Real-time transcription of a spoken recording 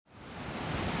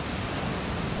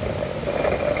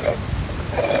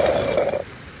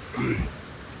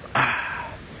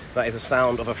That is the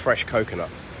sound of a fresh coconut.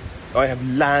 I have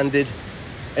landed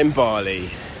in Bali.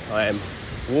 I am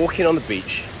walking on the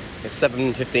beach. It's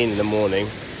 7:15 in the morning,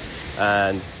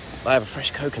 and I have a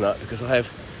fresh coconut because I'm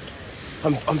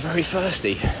very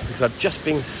thirsty because I've just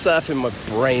been surfing my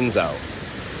brains out.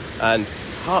 And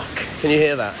hark, can you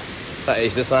hear that? That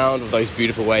is the sound of those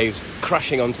beautiful waves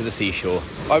crashing onto the seashore.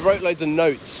 I wrote loads of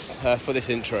notes for this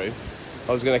intro.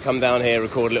 I was going to come down here,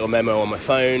 record a little memo on my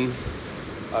phone.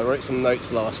 I wrote some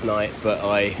notes last night, but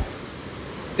I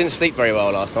didn't sleep very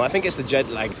well last night. I think it's the jet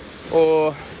lag,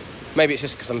 or maybe it's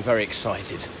just because I'm very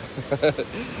excited.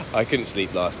 I couldn't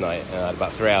sleep last night. I had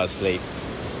about 3 hours sleep.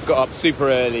 Got up super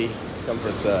early to come for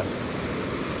a surf.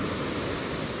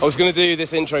 I was going to do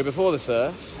this intro before the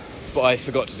surf, but I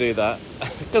forgot to do that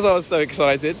because I was so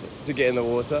excited to get in the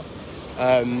water.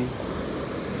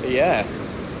 Yeah,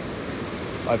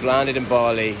 I've landed in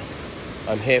Bali.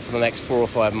 I'm here for the next 4 or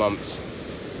 5 months.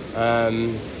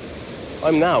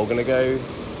 I'm now going to go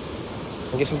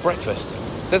and get some breakfast.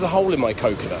 There's a hole in my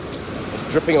coconut. It's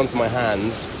dripping onto my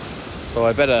hands, so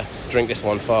I better drink this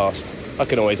one fast. I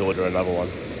can always order another one.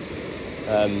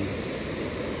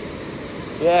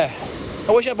 Yeah,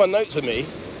 I wish I had my notes with me.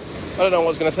 I don't know what I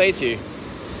was going to say to you.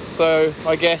 So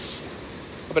I guess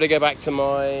I better go back to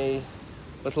my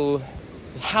little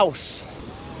house,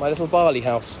 my little Bali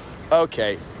house.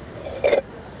 Okay.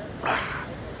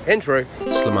 Intro.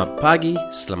 Selamat pagi,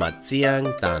 selamat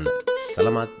siang, dan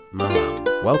selamat malam.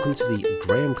 Welcome to the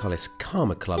Graham Cullis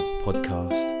Karma Club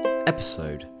podcast,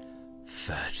 episode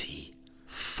 34.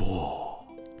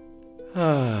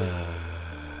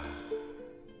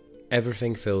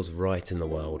 Everything feels right in the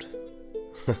world.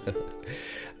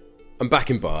 I'm back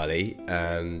in Bali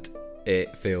and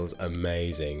it feels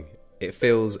amazing. It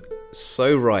feels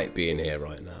so right being here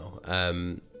right now.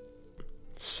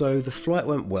 So the flight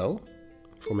went well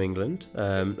from England,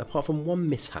 apart from one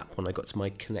mishap when I got to my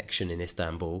connection in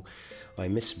Istanbul. I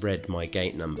misread my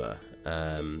gate number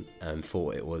and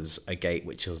thought it was a gate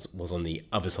which was on the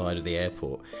other side of the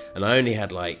airport, and I only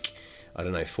had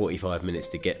 45 minutes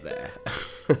to get there.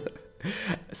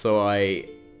 So I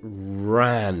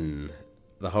ran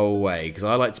the whole way because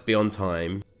I like to be on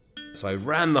time. So I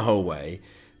ran the whole way,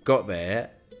 got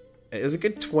there. It was a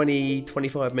good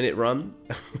 20-25 minute run.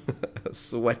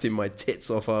 Sweating my tits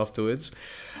off afterwards,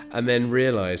 and then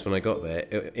realised when I got there,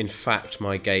 in fact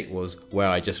my gate was where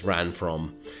I just ran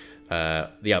from,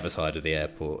 the other side of the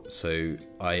airport. So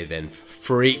I then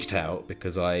freaked out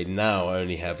because I now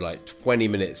only have 20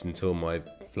 minutes until my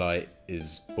flight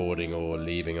is boarding or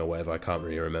leaving or whatever. I can't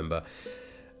really remember.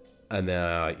 And then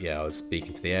I was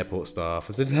speaking to the airport staff.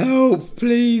 I said, "Help,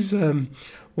 please,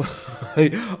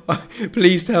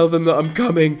 please tell them that I'm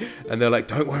coming." And they're like,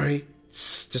 "Don't worry,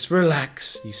 just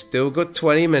relax. You still got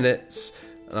 20 minutes."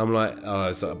 And I'm like,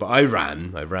 "Oh," but I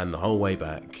ran the whole way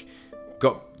back.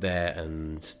 Got there,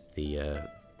 and the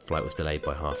flight was delayed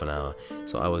by half an hour.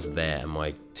 So I was there, and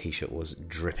my t-shirt was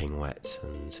dripping wet,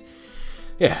 and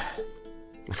yeah.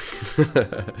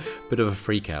 Bit of a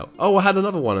freak out. Oh, I had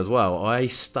another one as well. I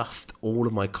stuffed all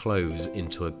of my clothes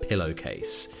into a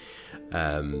pillowcase,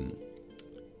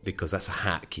 because that's a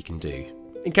hack you can do.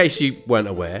 In case you weren't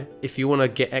aware, if you want to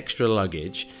get extra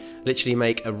luggage, literally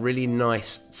make a really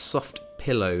nice soft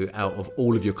pillow out of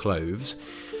all of your clothes,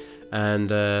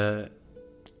 and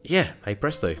hey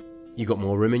presto, you got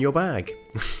more room in your bag.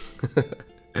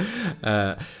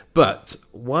 But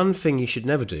one thing you should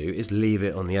never do is leave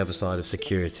it on the other side of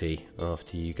security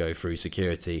after you go through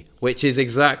security, which is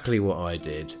exactly what I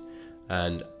did.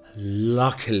 And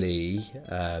luckily,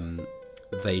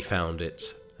 they found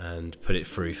it and put it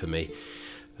through for me.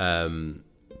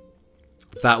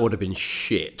 That would have been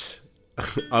shit.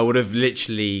 I would have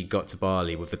literally got to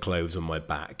Bali with the clothes on my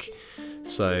back.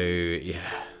 So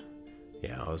yeah,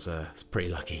 I was pretty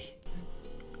lucky.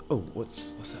 Oh,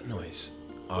 what's that noise?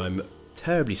 I'm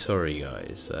terribly sorry,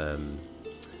 guys.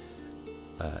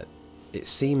 It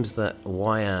seems that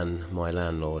Wayan, my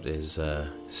landlord, is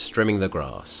trimming the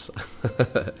grass.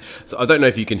 So I don't know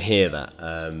if you can hear that,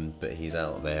 but he's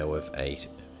out there with a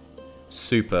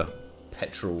super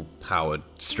petrol-powered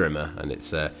trimmer, and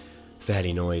it's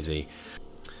fairly noisy.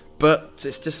 But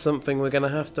it's just something we're going to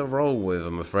have to roll with,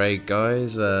 I'm afraid,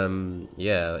 guys.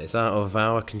 It's out of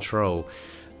our control.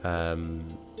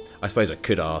 I suppose I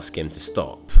could ask him to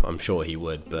stop. I'm sure he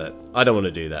would, but I don't want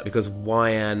to do that because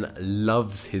Wayan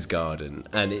loves his garden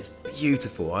and it's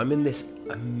beautiful. I'm in this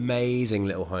amazing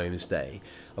little homestay.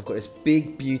 I've got this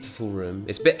big, beautiful room.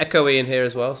 It's a bit echoey in here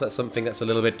as well, so that's something that's a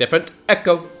little bit different.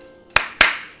 Echo!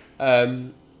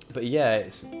 But yeah,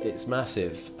 it's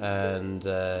massive, and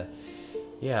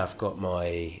I've got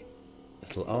my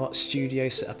little art studio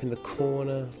set up in the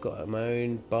corner. I've got my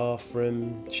own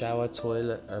bathroom, shower,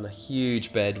 toilet, and a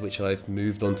huge bed which I've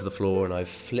moved onto the floor, and I've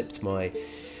flipped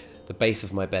the base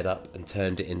of my bed up and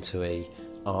turned it into a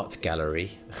art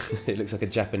gallery. It looks like a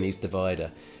Japanese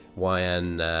divider.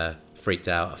 Wyan freaked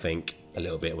out, I think, a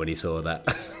little bit when he saw that.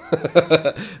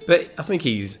 But I think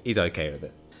he's okay with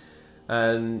it.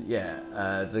 And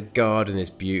yeah, the garden is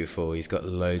beautiful. He's got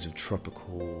loads of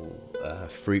tropical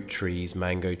fruit trees,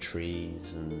 mango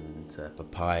trees, and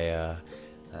papaya,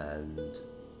 and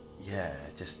yeah,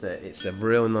 just it's a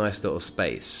real nice little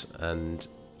space. And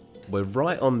we're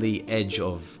right on the edge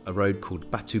of a road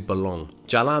called Batu Balong,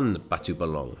 Jalan Batu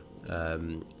Balong,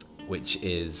 which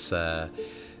is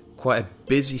quite a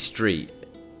busy street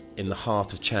in the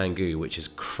heart of Canggu, which is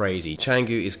crazy.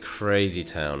 Canggu is crazy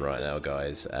town right now,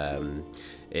 guys.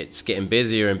 It's getting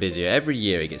busier and busier. Every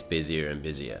year it gets busier and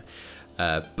busier.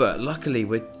 But luckily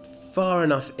we're far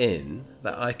enough in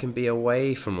that I can be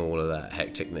away from all of that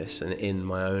hecticness and in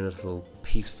my own little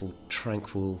peaceful,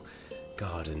 tranquil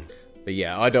garden. But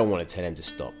yeah, I don't want to tell him to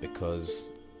stop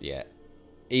because, yeah,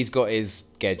 he's got his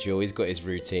schedule, he's got his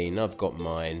routine, I've got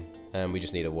mine, and we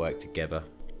just need to work together.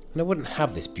 And I wouldn't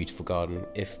have this beautiful garden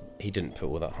if he didn't put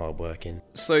all that hard work in.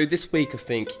 So this week I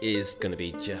think is going to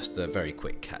be just a very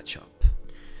quick catch up.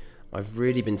 I've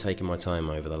really been taking my time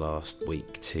over the last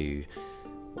week to,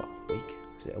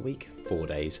 is it a week? 4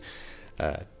 days,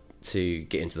 to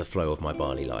get into the flow of my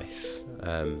Bali life.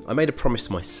 I made a promise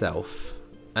to myself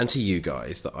and to you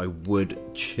guys that I would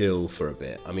chill for a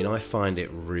bit. I mean, I find it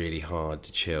really hard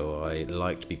to chill. I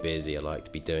like to be busy, I like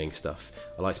to be doing stuff,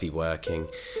 I like to be working.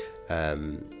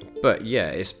 But yeah,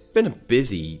 it's been a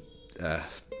busy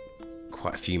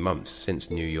quite a few months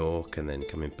since New York, and then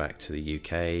coming back to the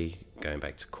UK, going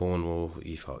back to Cornwall,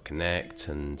 Youth Heart Connect,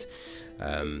 and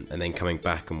then coming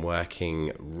back and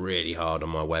working really hard on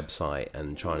my website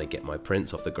and trying to get my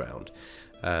prints off the ground.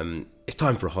 It's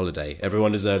time for a holiday.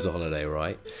 Everyone deserves a holiday,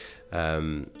 right?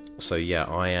 So yeah,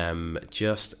 I am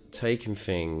just taking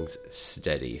things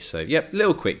steady. So yep,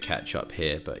 little quick catch up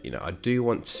here, but you know, I do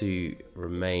want to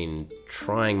remain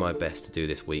trying my best to do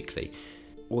this weekly.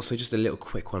 Also, just a little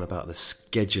quick one about the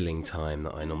scheduling time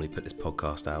that I normally put this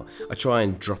podcast out. I try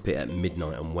and drop it at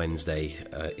midnight on Wednesday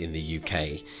in the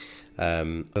UK.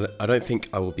 I don't think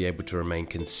I will be able to remain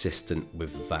consistent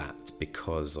with that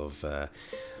because of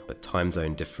time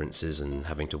zone differences and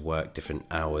having to work different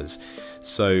hours.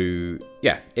 So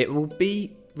yeah, it will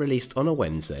be released on a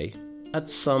Wednesday at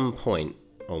some point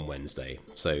on Wednesday.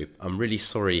 So I'm really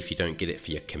sorry if you don't get it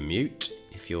for your commute,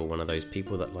 if you're one of those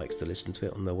people that likes to listen to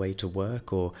it on their way to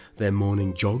work or their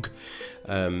morning jog.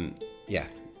 Yeah,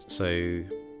 so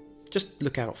just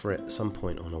look out for it at some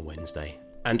point on a Wednesday.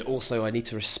 And also, I need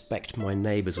to respect my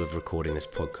neighbours with recording this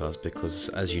podcast because,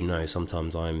 as you know,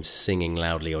 sometimes I'm singing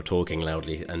loudly or talking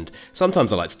loudly, and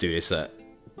sometimes I like to do this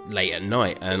late at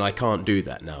night, and I can't do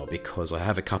that now because I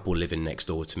have a couple living next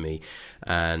door to me,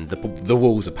 and the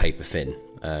walls are paper thin.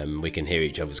 We can hear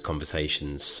each other's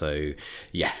conversations, so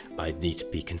yeah, I need to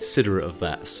be considerate of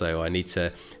that. So I need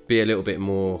to be a little bit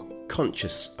more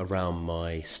conscious around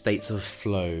my states of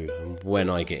flow and when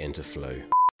I get into flow.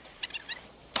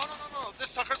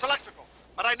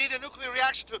 But I need a nuclear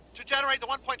reaction to generate the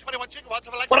 1.21 gigawatts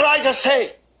of electricity. What did I just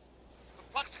say? The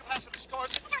flux capacitor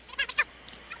stores...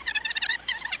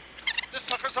 This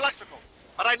sucker's electrical.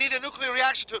 But I need a nuclear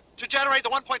reaction to generate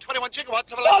the 1.21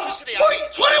 gigawatts of electricity.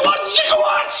 1.21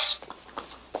 gigawatts!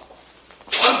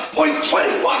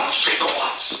 1.21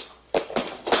 gigawatts!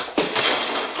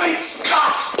 Great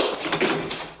Scott!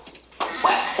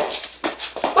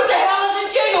 What the hell is a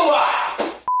gigawatt?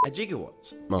 A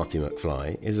gigawatt, Marty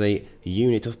McFly, is a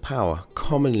unit of power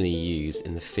commonly used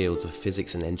in the fields of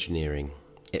physics and engineering.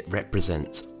 It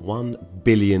represents 1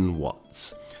 billion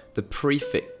watts. The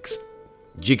prefix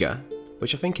giga,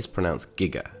 which I think is pronounced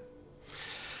giga,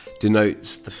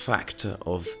 denotes the factor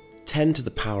of 10 to the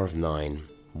power of 9,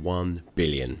 1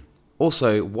 billion.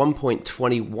 Also,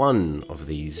 1.21 of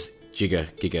these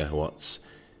gigawatts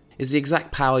is the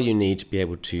exact power you need to be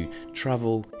able to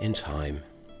travel in time.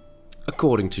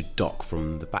 According to Doc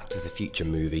from the Back to the Future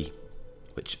movie,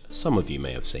 which some of you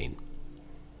may have seen.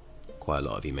 Quite a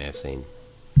lot of you may have seen.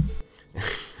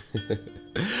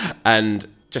 And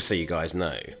just so you guys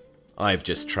know, I've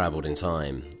just travelled in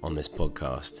time on this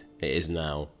podcast. It is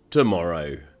now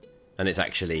tomorrow, and it's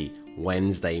actually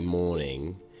Wednesday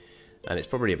morning, and it's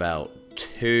probably about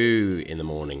 2 in the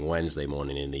morning, Wednesday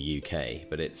morning in the UK,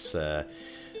 but it's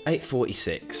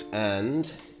 8:46,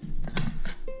 and...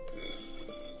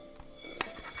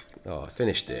 Oh, I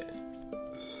finished it.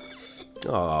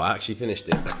 Oh, I actually finished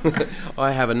it.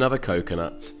 I have another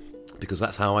coconut. because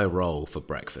that's how I roll for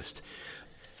breakfast.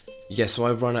 Yeah, so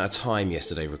I ran out of time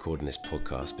yesterday recording this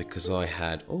podcast because I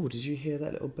had... Oh, did you hear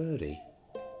that little birdie?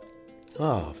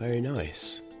 Oh, very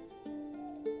nice.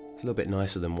 A little bit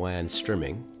nicer than Wan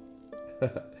strimming.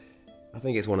 I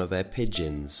think it's one of their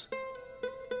pigeons.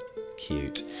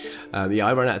 Cute. Yeah,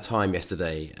 I ran out of time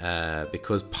yesterday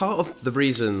because part of the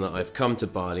reason that I've come to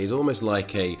Bali is almost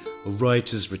like a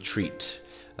writer's retreat.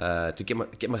 To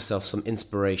get myself some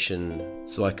inspiration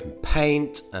so I can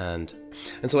paint and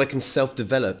so I can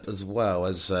self-develop as well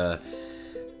as a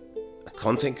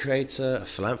content creator, a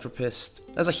philanthropist,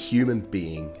 as a human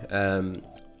being. And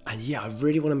yeah, I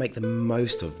really want to make the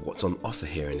most of what's on offer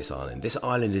here in this island. This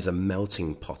island is a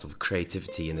melting pot of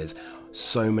creativity, and there's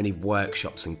so many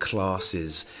workshops and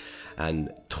classes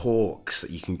and talks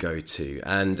that you can go to,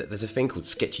 and there's a thing called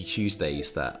Sketchy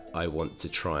Tuesdays that I want to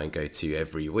try and go to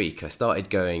every week. I started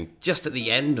going just at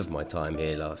the end of my time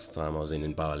here last time I was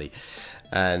in Bali,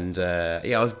 and yeah,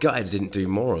 I was gutted I didn't do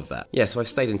more of that. Yeah, so I've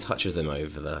stayed in touch with them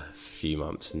over the few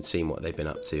months and seen what they've been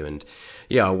up to, and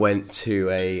yeah, I went to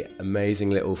a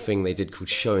amazing little thing they did called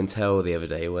Show and Tell the other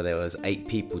day, where there was 8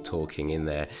 people talking in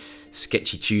there.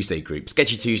 Sketchy Tuesday group.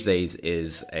 Sketchy Tuesdays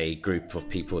is a group of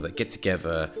people that get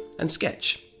together and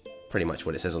sketch, pretty much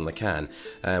what it says on the can.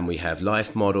 We have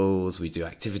life models, we do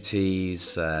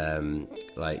activities,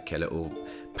 like a little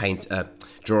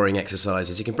drawing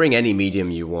exercises. You can bring any medium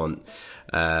you want,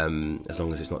 as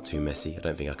long as it's not too messy. I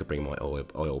don't think I could bring my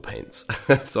oil paints,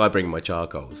 so I bring my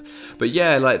charcoals. But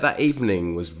yeah, like that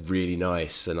evening was really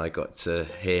nice, and I got to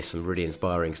hear some really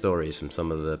inspiring stories from some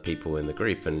of the people in the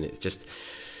group, and it's just...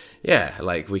 yeah,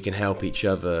 like we can help each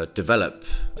other develop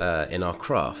in our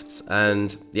crafts.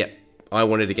 And yeah, I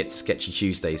wanted to get to Sketchy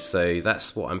Tuesdays, so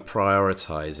that's what I'm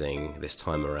prioritising this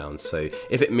time around. So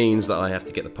if it means that I have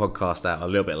to get the podcast out a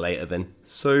little bit later, then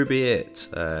so be it,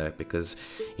 because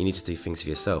you need to do things for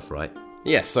yourself, right?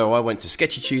 Yeah, so I went to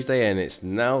Sketchy Tuesday, and it's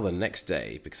now the next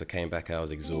day because I came back, I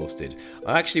was exhausted.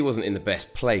 I actually wasn't in the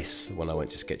best place when I went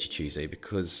to Sketchy Tuesday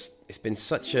because it's been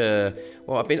such a...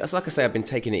 well, I've been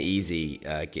taking it easy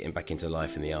getting back into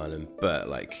life in the island, but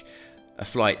like a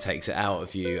flight takes it out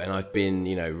of you, and I've been,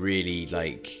 really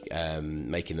like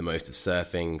making the most of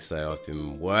surfing, so I've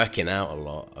been working out a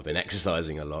lot, I've been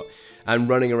exercising a lot, and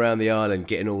running around the island,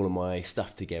 getting all of my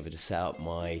stuff together to set up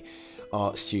my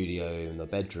art studio in the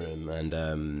bedroom,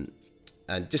 and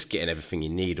just getting everything you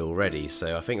need already.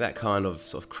 So I think that kind of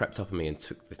sort of crept up on me and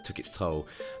took its toll.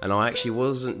 And I actually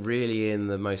wasn't really in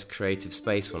the most creative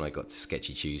space when I got to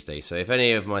Sketchy Tuesday. So if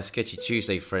any of my Sketchy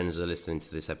Tuesday friends are listening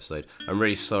to this episode, I'm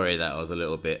really sorry that I was a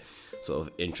little bit sort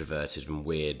of introverted and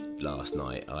weird last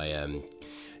night.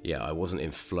 I wasn't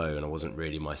in flow and I wasn't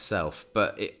really myself,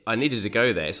 but I needed to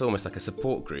go there. It's almost like a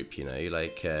support group,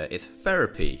 it's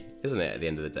therapy, isn't it, at the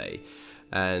end of the day?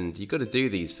 And you've got to do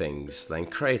these things.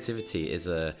 And creativity is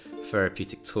a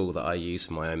therapeutic tool that I use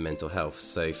for my own mental health.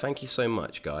 So thank you so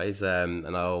much, guys. And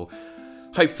I'll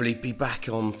hopefully be back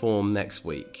on form next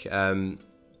week.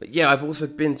 But yeah, I've also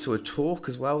been to a talk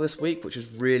as well this week, which was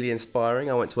really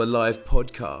inspiring. I went to a live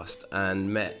podcast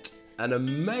and met an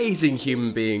amazing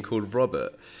human being called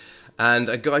Robert, and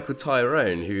a guy called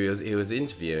Tyrone who was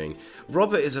interviewing.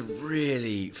 Robert is a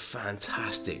really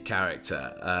fantastic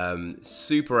character,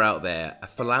 super out there, a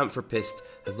philanthropist,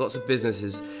 has lots of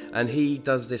businesses, and he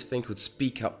does this thing called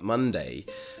Speak Up Monday,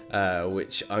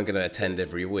 which I'm going to attend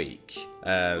every week.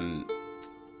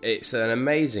 It's an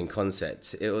amazing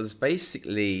concept. It was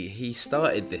basically, he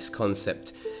started this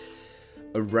concept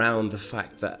around the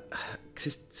fact that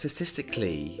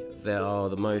statistically there are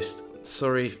the most...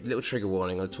 Sorry, little trigger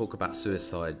warning, I'll talk about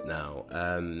suicide now,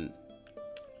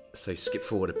 so skip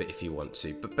forward a bit if you want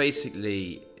to. But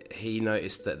basically, he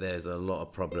noticed that there's a lot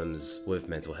of problems with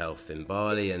mental health in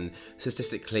Bali, and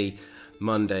statistically,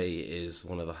 Monday is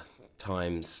one of the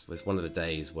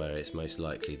days where it's most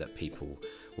likely that people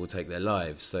will take their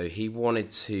lives. So he wanted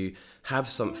to have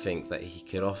something that he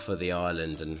could offer the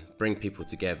island and bring people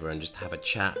together and just have a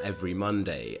chat every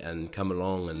Monday and come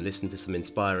along and listen to some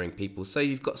inspiring people. So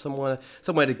you've got somewhere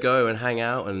to go and hang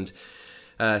out and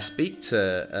speak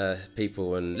to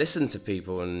people and listen to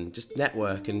people and just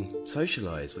network and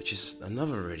socialise, which is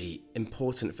another really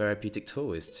important therapeutic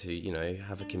tool, is to,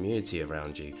 have a community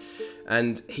around you.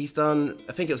 And he's done,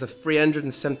 I think it was a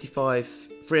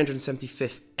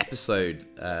 375th episode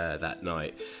that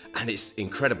night, and it's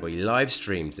incredible. He live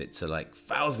streams it to like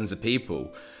thousands of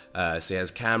people. So he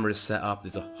has cameras set up.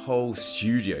 There's a whole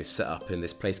studio set up in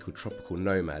this place called Tropical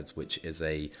Nomads, which is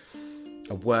a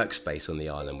workspace on the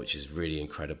island, which is really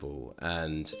incredible.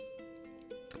 And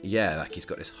yeah, like he's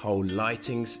got this whole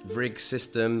lighting rig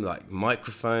system, like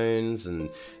microphones, and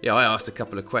yeah, I asked a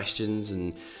couple of questions,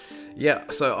 and yeah,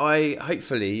 so I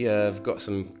hopefully have got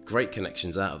some great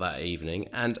connections out of that evening,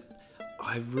 and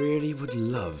I really would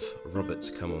love Robert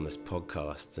to come on this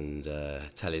podcast and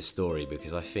tell his story,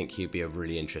 because I think he'd be a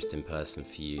really interesting person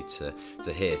for you to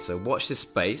hear. So watch this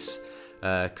space,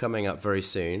 coming up very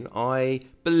soon. I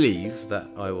believe that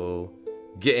I will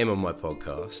get him on my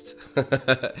podcast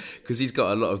because he's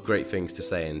got a lot of great things to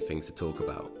say and things to talk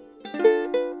about.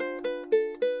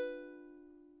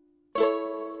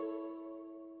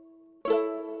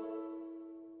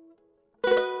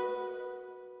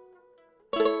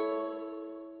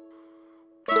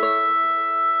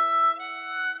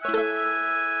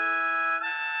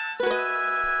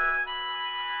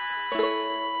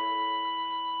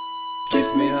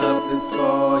 Kiss me up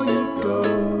before you go.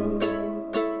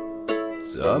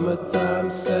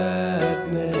 Summertime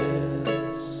sadness.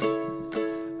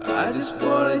 I just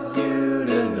wanted you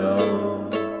to know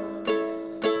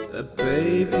that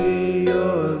baby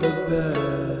you're the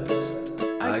best.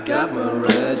 I got my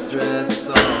red dress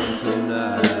on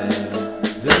tonight,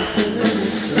 dancing in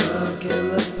the dark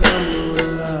and the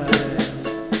pendulum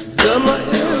light. Done my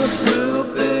hair a real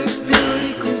big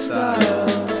beauty queen style.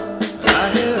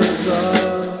 Heels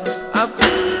off, I'm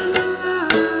feeling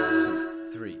alive.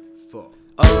 2, 3, 4.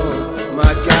 Oh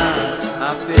my God,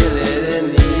 I feel it in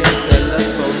the air.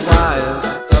 Telephone wires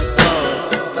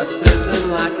above, are sizzling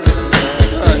like a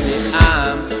snare. Honey,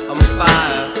 I'm on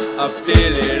fire, I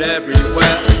feel it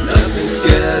everywhere. Nothing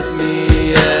scares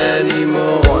me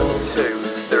anymore. 1, 2,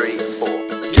 3,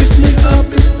 4. Kiss me up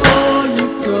before you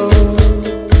go.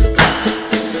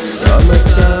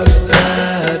 Summertime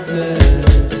sadness.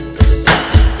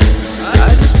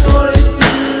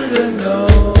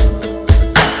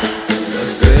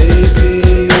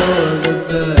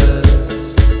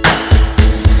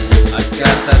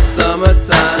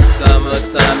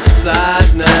 Summertime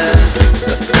sadness.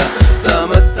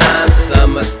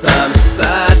 Summertime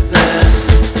sadness.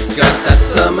 Got that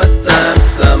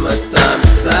summertime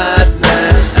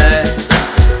sadness. Hey.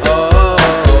 Oh,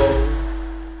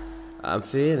 I'm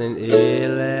feeling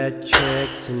electric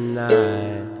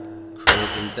tonight.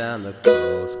 Cruising down the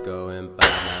coast, going by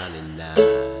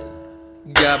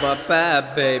 99. Got my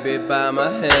bad baby by my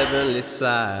heavenly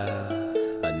side.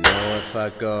 I know if I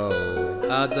go,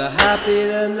 odds are happy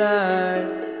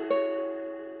tonight.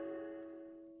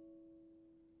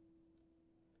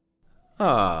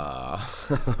 Ah,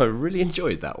 I really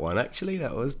enjoyed that one, actually.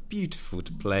 That was beautiful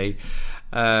to play.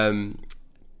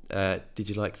 Did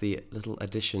you like the little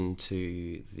addition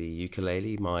to the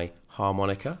ukulele, my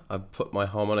harmonica? I put my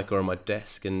harmonica on my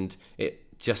desk and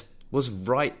it just was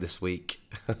right this week.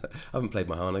 I haven't played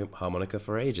my harmonica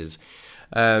for ages.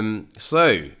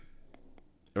 So,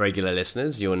 regular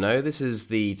listeners, you'll know this is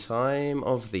the time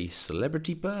of the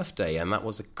celebrity birthday, and that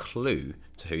was a clue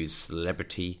to whose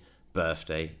celebrity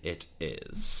birthday it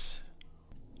is.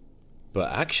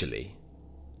 But actually,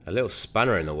 a little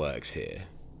spanner in the works here.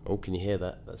 Oh, can you hear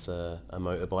that? That's a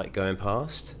motorbike going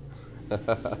past.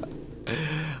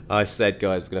 I said,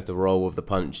 guys, we're going to have to roll with the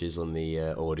punches on the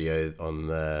audio on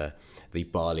the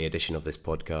BALI edition of this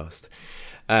podcast.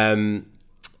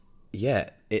 Yeah,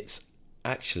 it's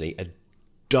actually a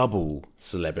double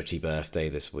celebrity birthday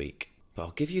this week. But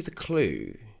I'll give you the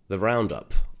clue, the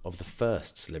roundup of the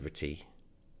first celebrity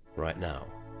right now.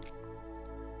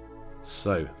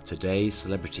 So, today's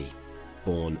celebrity,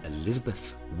 born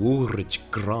Elizabeth Woolridge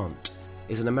Grant,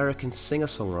 is an American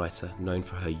singer-songwriter known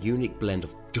for her unique blend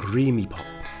of dreamy pop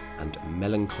and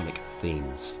melancholic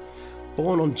themes.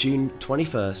 Born on June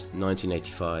 21st,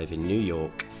 1985 in New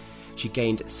York, she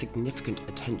gained significant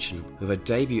attention with her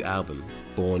debut album,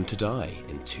 Born to Die,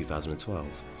 in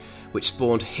 2012, which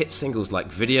spawned hit singles like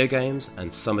Video Games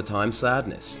and Summertime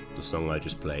Sadness, the song I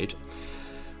just played.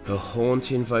 Her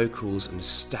haunting vocals,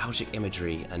 nostalgic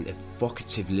imagery, and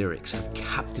evocative lyrics have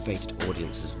captivated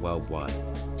audiences worldwide.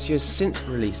 She has since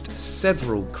released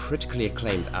several critically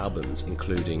acclaimed albums,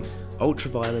 including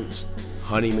Ultraviolence,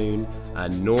 Honeymoon,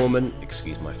 and Norman,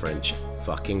 excuse my French,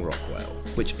 fucking Rockwell,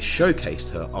 which showcased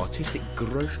her artistic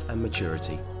growth and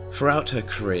maturity. Throughout her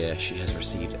career, she has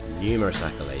received numerous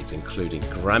accolades, including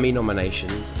Grammy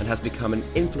nominations, and has become an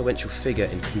influential figure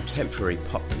in contemporary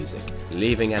pop music,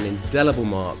 leaving an indelible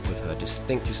mark with her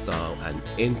distinctive style and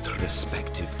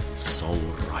introspective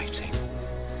songwriting.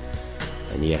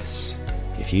 And yes,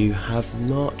 if you have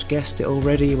not guessed it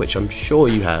already, which I'm sure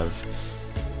you have,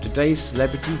 today's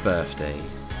celebrity birthday,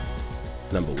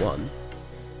 number 1,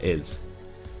 is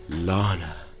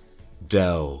Lana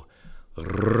Del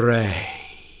Rey.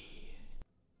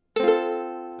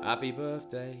 Happy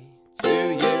birthday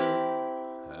to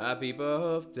you. Happy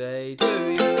birthday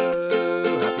to you.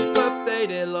 Happy birthday,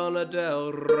 dear Lana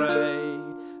Del Rey.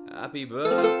 Happy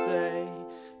birthday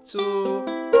to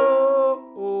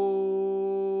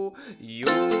you.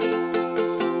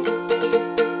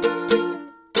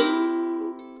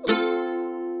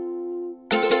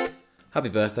 Happy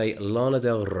birthday, Lana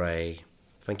Del Rey.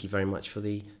 Thank you very much for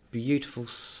the beautiful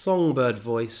songbird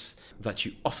voice that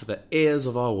you offer the ears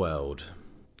of our world.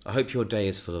 I hope your day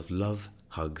is full of love,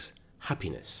 hugs,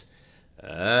 happiness,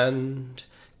 and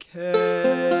cake.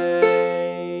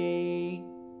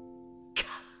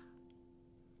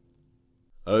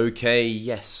 Okay,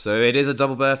 yes, so it is a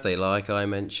double birthday like I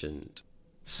mentioned.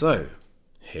 So,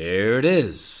 here it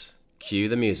is. Cue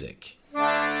the music.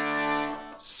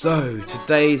 So,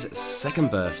 today's second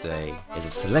birthday is a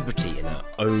celebrity in her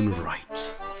own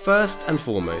right. First and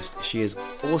foremost, she is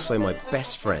also my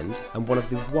best friend and one of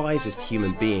the wisest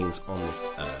human beings on this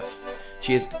earth.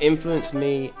 She has influenced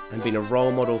me and been a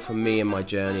role model for me in my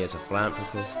journey as a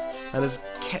philanthropist and has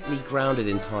kept me grounded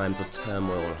in times of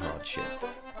turmoil and hardship.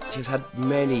 She has had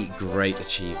many great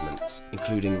achievements,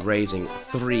 including raising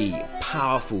 3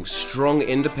 powerful, strong,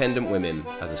 independent women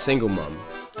as a single mum,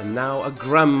 and now a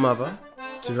grandmother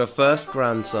to her first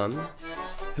grandson,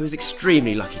 who is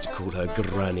extremely lucky to call her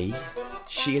Granny.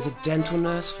 She is a dental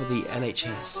nurse for the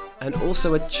NHS and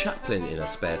also a chaplain in her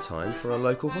spare time for a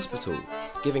local hospital,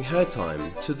 giving her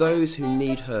time to those who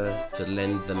need her to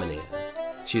lend them an ear.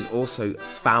 She is also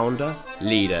founder,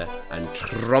 leader and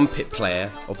trumpet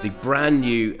player of the brand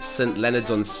new St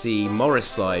Leonard's-on-Sea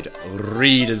Morrisside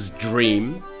Reader's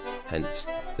Dream,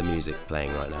 hence the music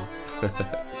playing right now.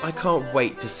 I can't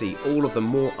wait to see all of the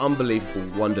more unbelievable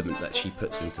wonderment that she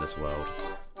puts into this world.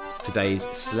 Today's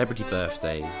celebrity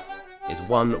birthday is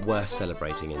one worth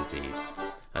celebrating indeed,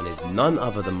 and is none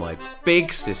other than my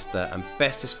big sister and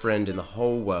bestest friend in the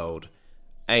whole world,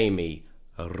 Amy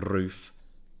Ruth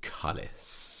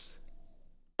Cullis.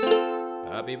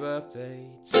 Happy birthday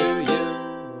to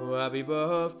you, happy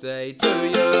birthday to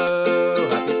you,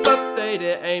 happy birthday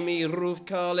dear Amy Ruth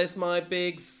Cullis, my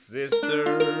big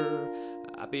sister.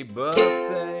 Happy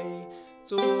birthday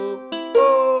to you.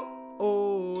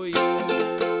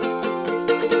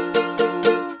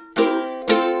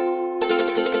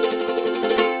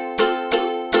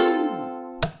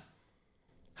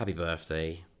 Happy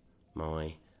birthday,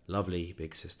 my lovely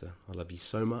big sister. I love you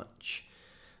so much,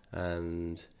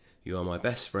 and you are my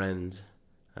best friend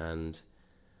and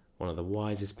one of the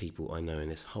wisest people I know in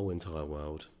this whole entire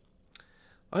world.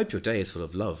 I hope your day is full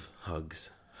of love,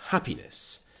 hugs,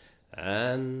 happiness,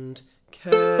 and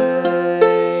cake.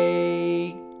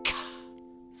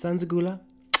 Sanzagula.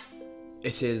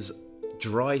 It is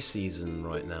dry season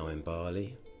right now in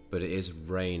Bali, but it is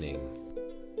raining.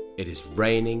 It is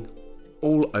raining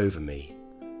all over me.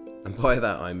 And by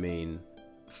that I mean,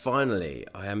 finally,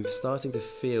 I am starting to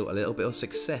feel a little bit of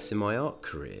success in my art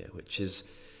career, which has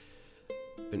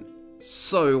been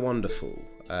so wonderful.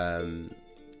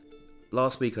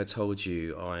 Last week I told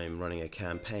you I'm running a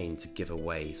campaign to give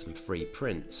away some free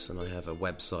prints, and I have a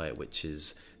website which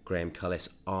is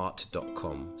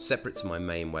grahamcullisart.com, separate to my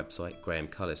main website,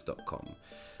 grahamcullis.com.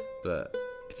 But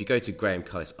if you go to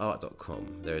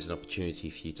grahamcullisart.com, there is an opportunity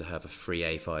for you to have a free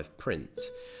A5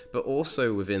 print. But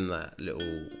also within that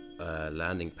little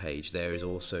landing page, there is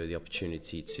also the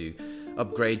opportunity to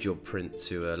upgrade your print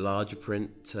to a larger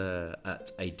print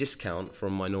at a discount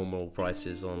from my normal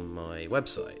prices on my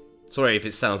website. Sorry if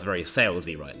it sounds very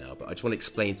salesy right now, but I just want to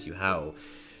explain to you how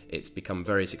it's become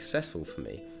very successful for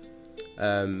me.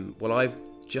 Well, I've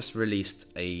just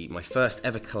released my first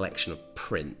ever collection of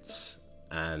prints,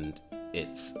 and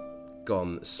it's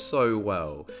gone so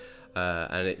well.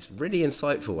 And it's really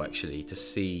insightful, actually, to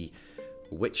see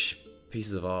which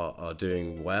pieces of art are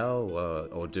doing well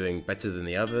or doing better than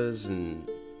the others. And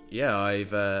yeah,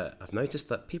 I've noticed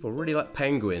that people really like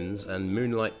penguins and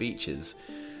moonlight beaches.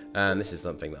 And this is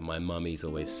something that my mummy's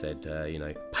always said,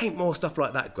 paint more stuff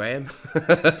like that, Graham.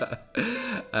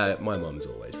 My mum's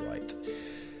always right.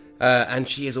 And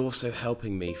she is also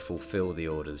helping me fulfill the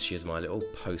orders. She is my little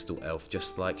postal elf,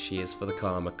 just like she is for the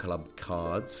Karma Club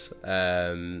cards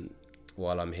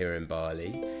while I'm here in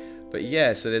Bali. But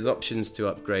yeah, so there's options to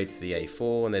upgrade to the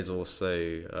A4, and there's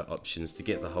also options to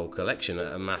get the whole collection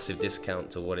at a massive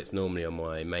discount to what it's normally on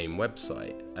my main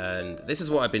website. And this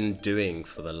is what I've been doing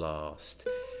for the last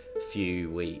few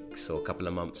weeks or a couple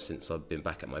of months since I've been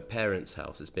back at my parents'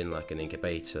 house. It's been like an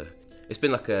incubator. It's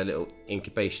been like a little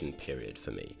incubation period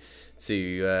for me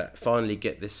to finally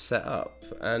get this set up,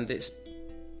 and it's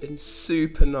been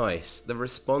super nice. The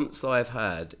response I've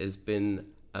had has been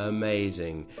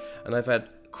amazing, and I've had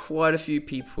quite a few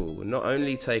people not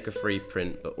only take a free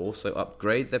print, but also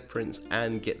upgrade their prints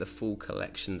and get the full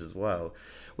collections as well.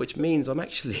 Which means I'm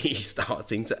actually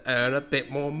starting to earn a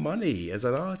bit more money as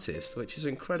an artist, which is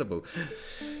incredible.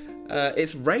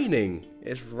 It's raining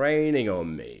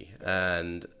on me,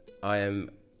 and I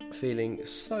am feeling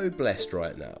so blessed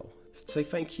right now. So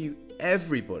thank you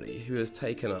everybody who has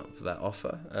taken up that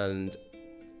offer, and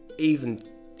even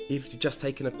if you've just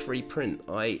taken a free print,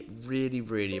 I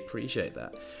really appreciate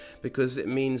that, because it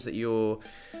means that you're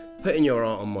putting your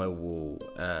art on my wall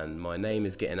and my name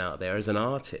is getting out there as an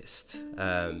artist.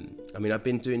 I've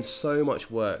been doing so much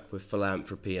work with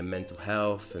philanthropy and mental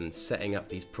health and setting up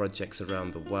these projects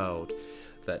around the world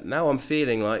that now I'm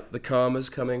feeling like the karma's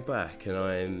coming back and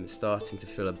I'm starting to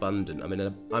feel abundant. I'm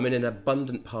in an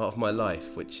abundant part of my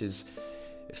life, which is,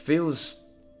 it feels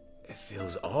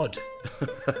odd.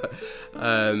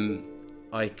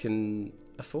 I can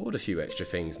afford a few extra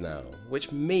things now,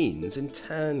 which means in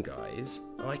turn, guys,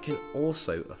 I can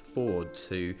also afford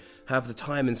to have the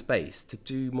time and space to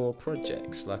do more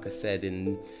projects. Like I said,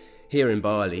 here in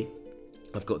Bali,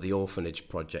 I've got the orphanage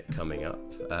project coming up,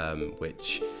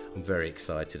 which I'm very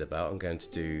excited about. I'm going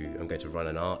to run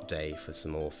an art day for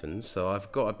some orphans, so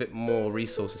I've got a bit more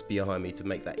resources behind me to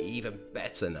make that even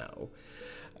better now.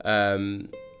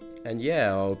 And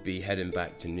yeah, I'll be heading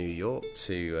back to New York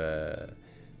to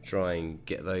try and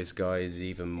get those guys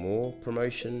even more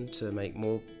promotion to make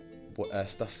more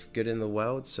stuff good in the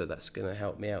world. So that's going to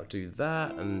help me out do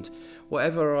that, and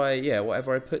whatever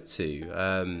I put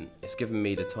to, it's given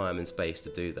me the time and space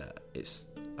to do that.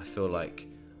 I feel like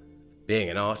being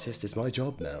an artist is my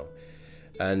job now,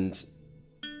 and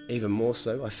even more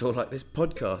so, I feel like this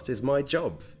podcast is my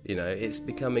job. It's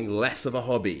becoming less of a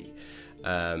hobby.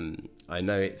 I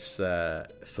know it's,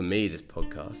 for me, this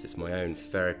podcast, it's my own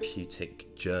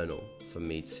therapeutic journal for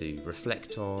me to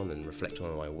reflect on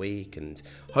my week, and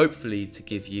hopefully to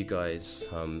give you guys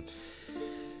some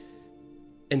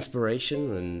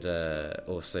inspiration, and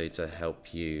also to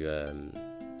help you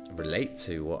relate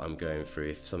to what I'm going through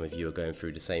if some of you are going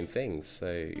through the same things.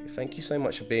 So thank you so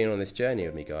much for being on this journey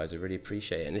with me, guys. I really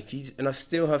appreciate it. And I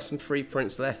still have some free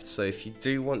prints left, so if you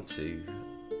do want to,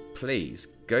 please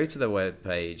go to the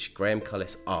webpage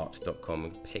grahamcullisart.com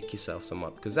and pick yourself some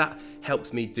up, because that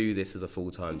helps me do this as a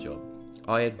full-time job.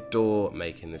 I adore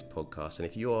making this podcast, and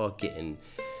if you are getting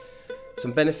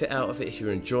some benefit out of it, if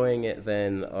you're enjoying it,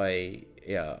 then I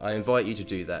invite you to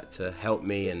do that to help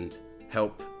me and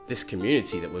help this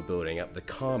community that we're building up, the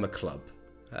Karma Club,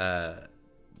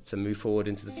 to move forward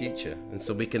into the future, and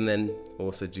so we can then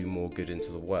also do more good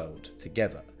into the world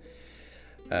together.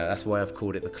 That's why I've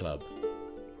called it the club.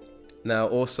 Now,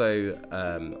 also,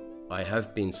 I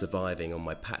have been surviving on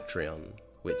my Patreon,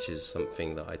 which is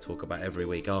something that I talk about every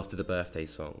week after the birthday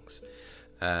songs.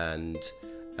 And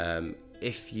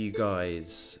if you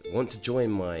guys want to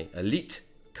join my elite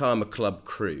Karma Club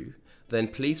crew, then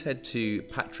please head to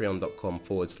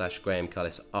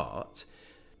patreon.com/GrahamCullisArt.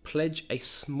 Pledge a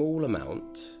small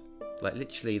amount, like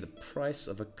literally the price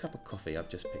of a cup of coffee. I've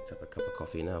just picked up a cup of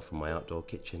coffee now from my outdoor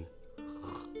kitchen.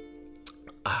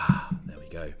 There we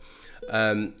go.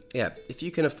 If you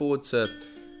can afford to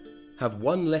have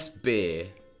one less beer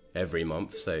every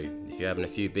month, so if you're having a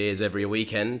few beers every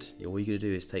weekend, all you gotta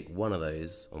do is take one of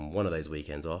those on one of those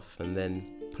weekends off, and then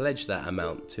pledge that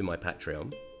amount to my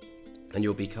Patreon, and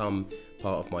you'll become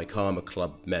part of my Karma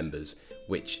Club members,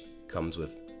 which comes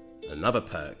with another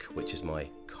perk, which is my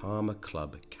Karma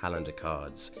Club calendar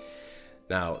cards.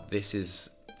 Now, this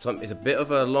is it's a bit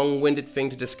of a long-winded thing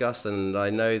to discuss, and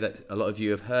I know that a lot of you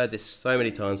have heard this so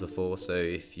many times before, so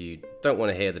if you don't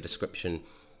want to hear the description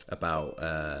about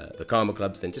the Karma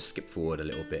Clubs, then just skip forward a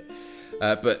little bit.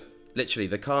 But literally,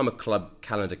 the Karma Club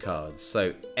calendar cards.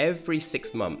 So every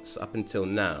 6 months up until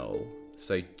now,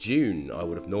 so June, I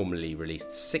would have normally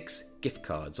released 6 gift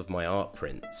cards of my art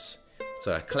prints.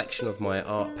 So a collection of my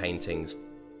art paintings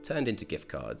turned into gift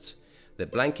cards. They're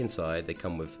blank inside, they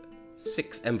come with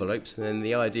 6 envelopes, and then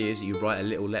the idea is you write a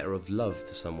little letter of love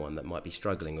to someone that might be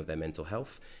struggling with their mental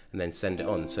health, and then send it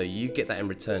on. So you get that in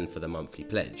return for the monthly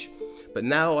pledge. But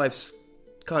now I've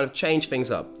kind of changed things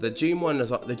up. The June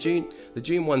ones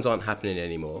aren't happening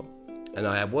anymore, and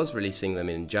I was releasing them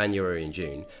in January and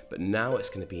June, but now it's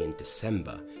going to be in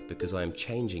December, because I am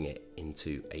changing it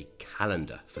into a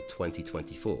calendar for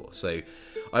 2024. So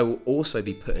I will also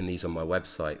be putting these on my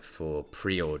website for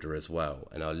pre-order as well,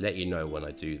 and I'll let you know when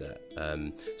I do that.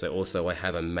 So also I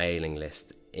have a mailing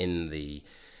list in the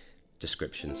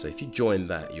description, so if you join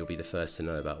that, you'll be the first to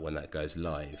know about when that goes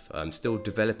live. I'm still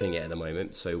developing it at the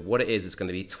moment, so what it is, it's going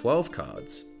to be 12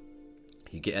 cards.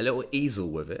 You get a little easel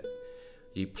with it,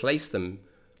 you place them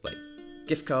like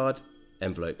gift card,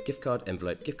 envelope, gift card,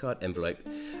 envelope, gift card, envelope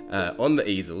on the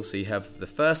easel. So you have the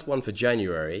first one for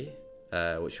January,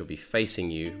 which will be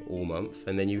facing you all month,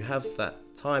 and then you have that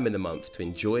time in the month to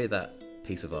enjoy that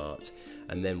piece of art,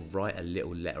 and then write a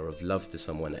little letter of love to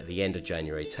someone at the end of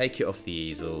January, take it off the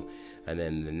easel, and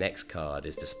then the next card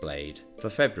is displayed for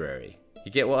February.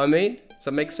 You get what I mean? Does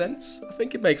that make sense? I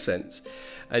think it makes sense.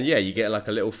 And yeah, you get like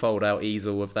a little fold out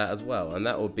easel with that as well, and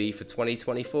that will be for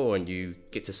 2024, and you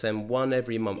get to send one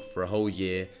every month for a whole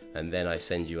year, and then I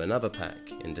send you another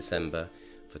pack in December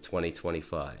for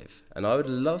 2025. And I would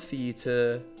love for you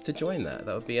to join that.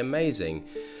 That would be amazing.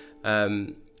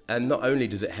 And not only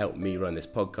does it help me run this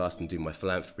podcast and do my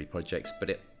philanthropy projects, but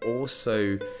it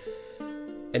also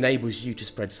enables you to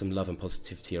spread some love and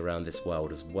positivity around this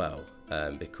world as well.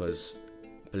 Because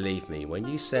believe me, when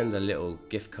you send a little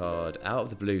gift card out of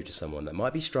the blue to someone that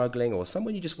might be struggling, or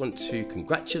someone you just want to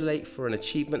congratulate for an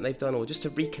achievement they've done, or just to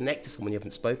reconnect to someone you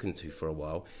haven't spoken to for a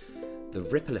while, the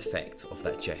ripple effect of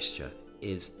that gesture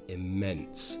is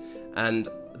immense. And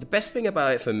the best thing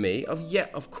about it for me,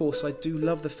 of course, I do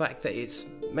love the fact that it's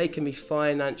making me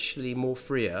financially more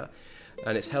freer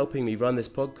and it's helping me run this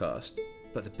podcast.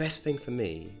 But the best thing for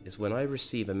me is when I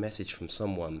receive a message from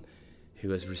someone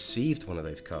who has received one of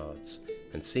those cards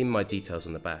and seen my details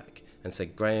on the back and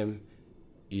said, Graham,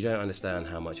 you don't understand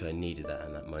how much I needed that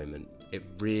in that moment. It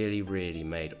really, really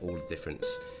made all the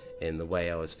difference in the way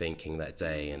I was thinking that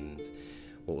day and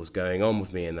what was going on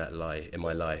with me in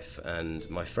my life. And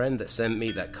my friend that sent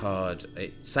me that card,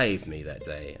 it saved me that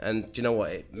day. And do you know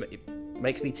what? It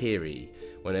makes me teary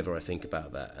whenever I think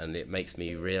about that, and it makes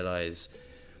me realise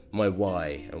my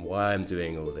why and why I'm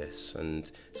doing all this. And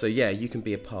so yeah, you can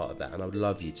be a part of that, and I would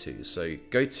love you to. So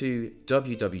go to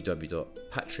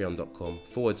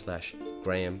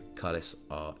www.patreon.com/Graham Cullis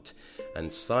Art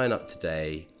and sign up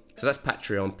today. So that's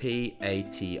Patreon,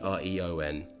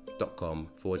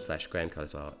 patreon.com/Graham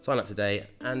Cullis Art. Sign up today,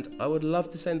 and I would love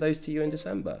to send those to you in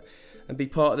December and be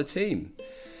part of the team.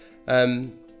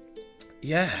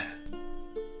 Yeah.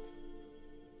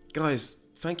 Guys,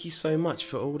 thank you so much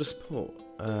for all the support.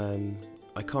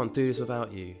 I can't do this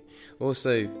without you.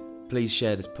 Also, please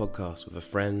share this podcast with a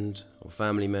friend or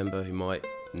family member who might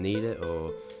need it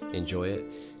or enjoy it,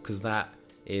 because that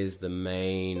is the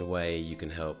main way you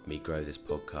can help me grow this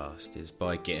podcast, is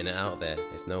by getting it out there.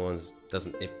 If no one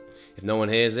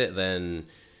hears it, then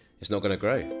it's not going to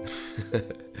grow.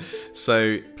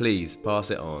 So please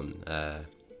pass it on.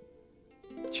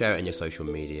 Share it in your social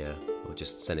media, or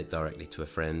just send it directly to a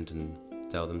friend and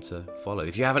tell them to follow.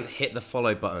 If you haven't hit the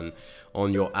follow button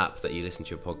on your app that you listen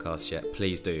to your podcast yet,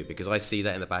 please do, because I see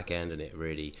that in the back end and it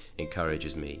really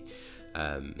encourages me.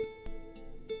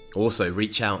 Also,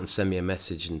 reach out and send me a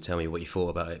message and tell me what you thought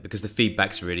about it, because the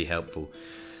feedback's really helpful.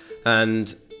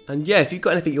 And yeah, if you've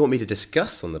got anything you want me to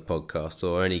discuss on the podcast,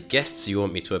 or any guests you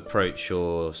want me to approach,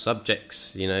 or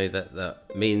subjects, that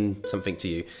mean something to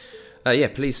you, yeah,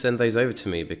 please send those over to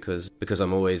me, because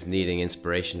I'm always needing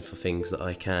inspiration for things that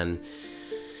I can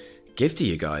give to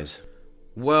you guys.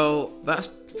 Well, that's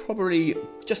probably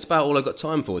just about all I've got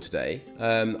time for today.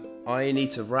 I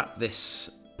need to wrap this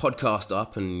podcast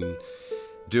up and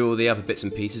do all the other bits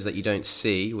and pieces that you don't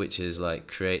see, which is like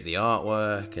create the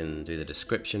artwork and do the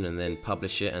description and then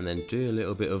publish it, and then do a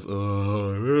little bit of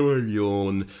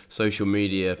yawn social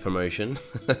media promotion.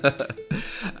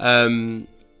 I'm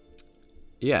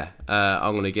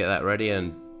going to get that ready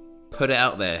and put it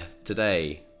out there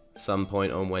today, some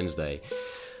point on Wednesday.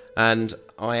 And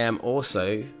I am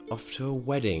also off to a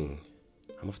wedding.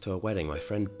 My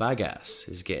friend Bagas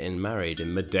is getting married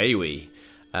in Medewi.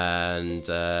 And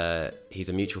he's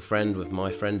a mutual friend with my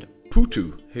friend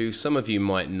Putu, who some of you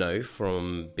might know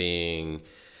from being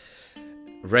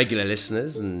regular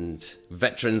listeners and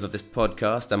veterans of this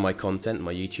podcast and my content,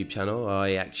 my YouTube channel.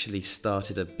 I actually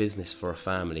started a business for a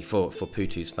family, for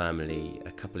Putu's family,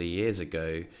 a couple of years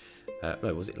ago.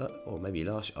 Maybe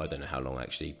last year? I don't know how long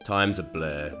actually. Time's a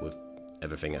blur with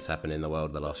everything that's happened in the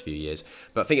world the last few years.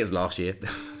 But I think it was last year.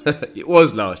 It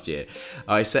was last year.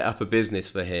 I set up a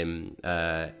business for him.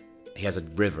 He has a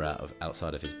river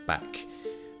outside of his back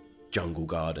jungle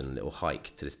garden, a little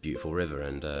hike to this beautiful river,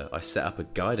 and I set up a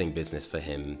guiding business for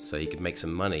him so he could make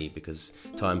some money, because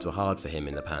times were hard for him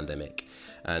in the pandemic,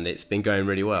 and it's been going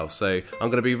really well. So I'm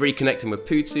going to be reconnecting with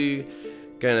Putu,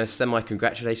 going to send my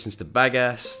congratulations to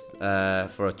Bagas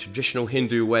for a traditional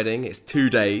Hindu wedding. It's 2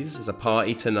 days. There's a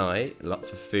party tonight,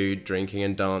 lots of food, drinking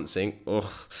and dancing.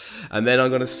 And then I'm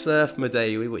going to surf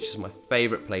Medewi, which is my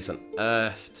favourite place on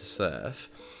earth to surf.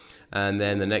 And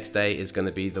then the next day is going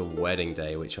to be the wedding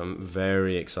day, which I'm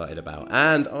very excited about.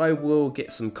 And I will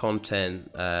get some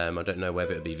content. I don't know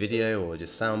whether it'll be video or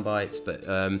just sound bites, but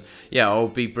yeah, I'll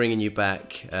be bringing you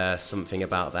back something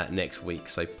about that next week.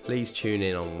 So please tune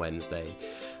in on Wednesday.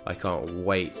 I can't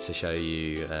wait to show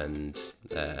you, and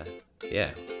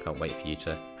yeah, can't wait for you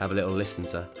to have a little listen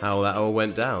to how that all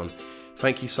went down.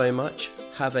 Thank you so much.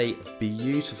 Have a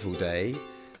beautiful day,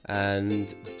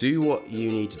 and do what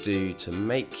you need to do to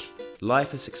make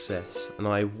life a success, and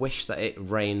I wish that it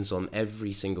rains on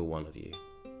every single one of you.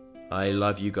 I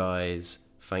love you guys.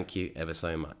 Thank you ever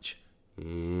so much.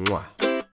 Mwah.